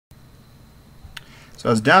So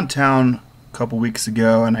I was downtown a couple weeks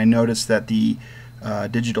ago and I noticed that the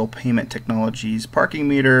digital payment technologies parking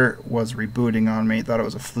meter was rebooting on me. Thought it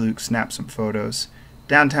was a fluke, snapped some photos.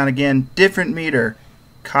 Downtown again, different meter,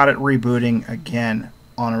 caught it rebooting again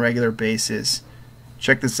on a regular basis.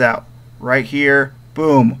 Check this out. Right here,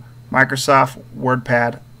 boom, Microsoft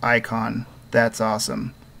WordPad icon. That's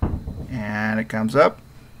awesome. And it comes up.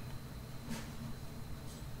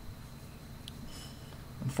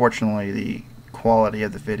 Unfortunately, the quality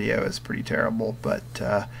of the video is pretty terrible, but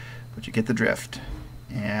you get the drift.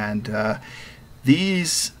 And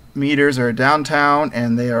these meters are downtown,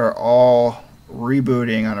 and they are all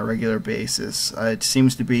rebooting on a regular basis. It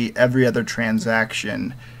seems to be every other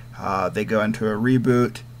transaction. They go into a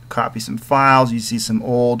reboot, copy some files. You see some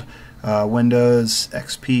old Windows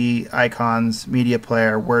XP icons, media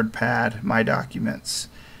player, WordPad, My Documents,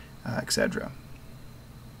 etc.